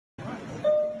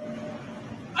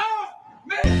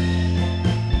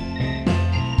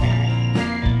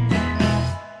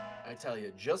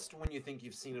you, just when you think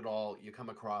you've seen it all, you come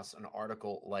across an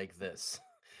article like this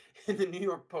in the New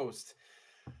York Post.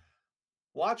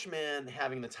 Watch man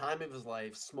having the time of his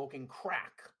life smoking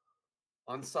crack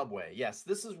on subway. Yes,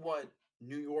 this is what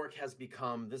New York has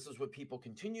become. This is what people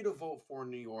continue to vote for in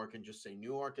New York and just say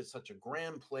New York is such a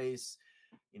grand place.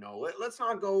 You know, let's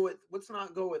not go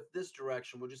with this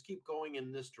direction. We'll just keep going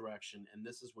in this direction. And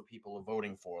this is what people are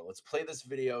voting for. Let's play this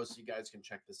video so you guys can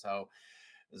check this out.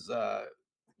 This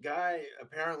guy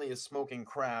apparently is smoking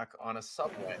crack on a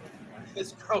subway.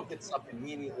 This girl gets up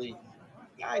immediately.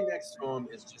 The guy next to him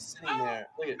is just sitting there.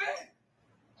 Look at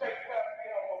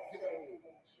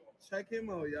Check him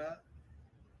out, y'all.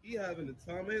 He having the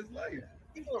time of his life.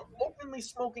 people are openly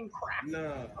smoking crack.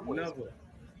 Nah, never.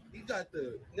 He got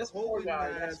the This poor COVID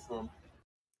guy next mask. to him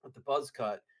with the buzz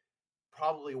cut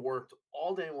probably worked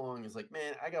all day long. He's like,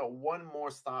 man, I got one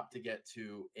more stop to get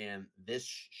to, and this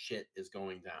shit is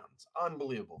going down. It's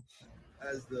unbelievable.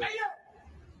 As the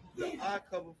eye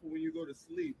cover for when you go to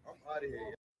sleep. I'm out of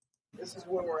here. This is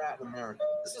where we're at in America.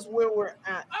 This is where we're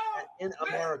at in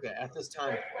America at this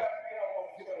time.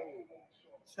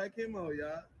 Check him out,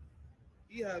 y'all.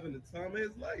 He having the time of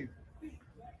his life.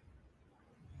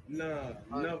 Nah,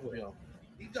 never. Unreal.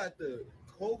 He got the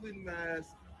COVID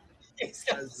mask. He's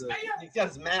got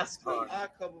his mask on. Eye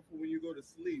cover for when you go to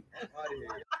sleep. I'm out of here.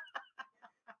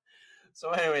 So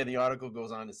anyway, the article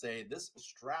goes on to say this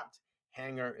strapped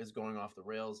hanger is going off the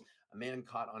rails. A man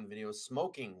caught on video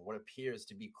smoking what appears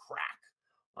to be crack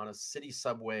on a city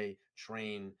subway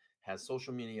train has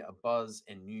social media abuzz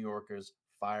and New Yorkers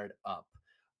fired up.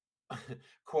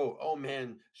 Quote, oh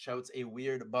man, shouts a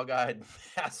weird bug-eyed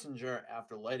passenger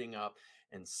after lighting up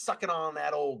and sucking on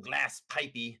that old glass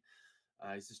pipey.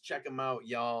 He says, check him out,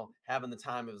 y'all. Having the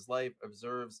time of his life,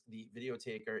 observes the video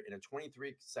taker in a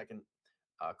 23-second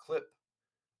clip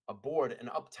aboard an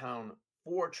Uptown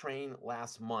 4 train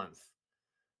last month.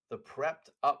 The prepped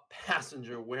up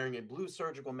passenger wearing a blue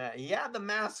surgical mask. He had the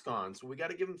mask on, so we got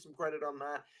to give him some credit on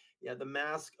that. He had the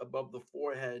mask above the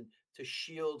forehead to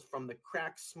shield from the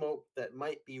crack smoke that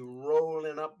might be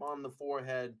rolling up on the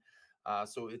forehead.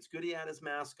 So it's good he had his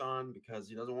mask on because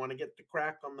he doesn't want to get the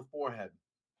crack on the forehead.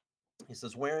 He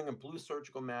says, wearing a blue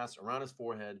surgical mask around his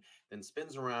forehead, then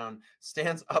spins around,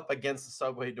 stands up against the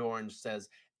subway door and says,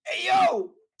 hey,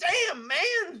 yo, damn,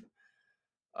 man.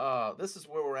 This is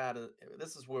where we're at.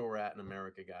 This is where we're at in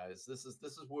America, guys. This is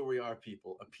where we are,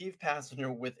 people. A peeved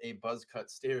passenger with a buzz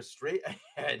cut stares straight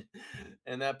ahead,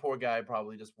 and that poor guy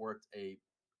probably just worked a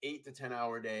 8 to 10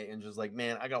 hour day and just like,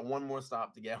 man, I got one more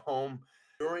stop to get home.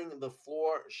 During the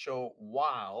floor show,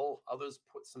 while others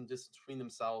put some distance between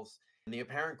themselves and the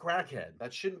apparent crackhead.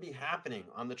 That shouldn't be happening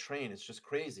on the train. It's just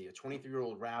crazy. A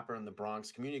 23-year-old rapper in the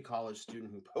Bronx, community college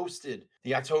student who posted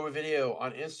the October video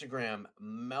on Instagram,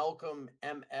 Malcolm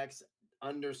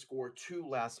MX_2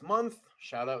 last month.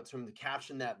 Shout out to him to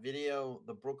caption that video.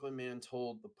 The Brooklyn man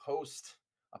told the Post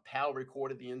a pal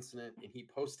recorded the incident and he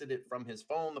posted it from his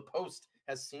phone. The post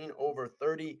has seen over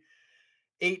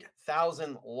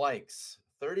 38,000 likes.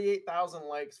 38,000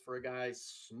 likes for a guy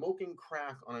smoking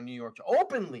crack on a New York,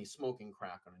 openly smoking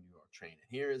crack on a New York train.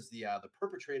 And here is the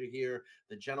perpetrator here,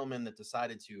 the gentleman that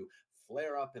decided to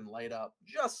flare up and light up,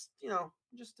 just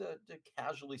to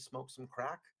casually smoke some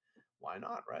crack. Why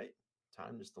not, right?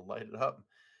 Time just to light it up.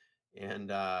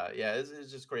 And yeah,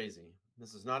 it's just crazy.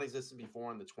 This has not existed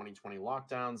before in the 2020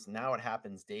 lockdowns. Now it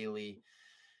happens daily.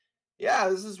 Yeah,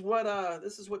 this is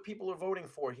what people are voting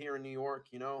for here in New York,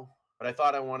 you know. But I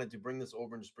thought I wanted to bring this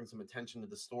over and just bring some attention to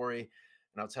the story.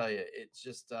 And I'll tell you, it's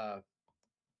just,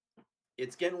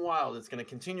 it's getting wild. It's going to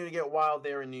continue to get wild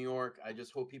there in New York. I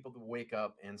just hope people can wake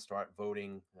up and start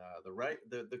voting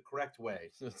the correct way.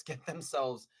 So let's get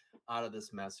themselves out of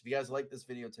this mess. If you guys like this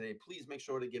video today, please make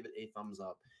sure to give it a thumbs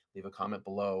up, leave a comment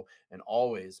below, and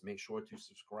always make sure to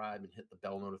subscribe and hit the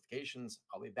bell notifications.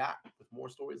 I'll be back with more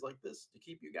stories like this to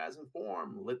keep you guys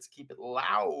informed. Let's keep it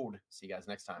loud. See you guys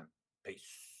next time.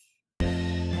 Peace.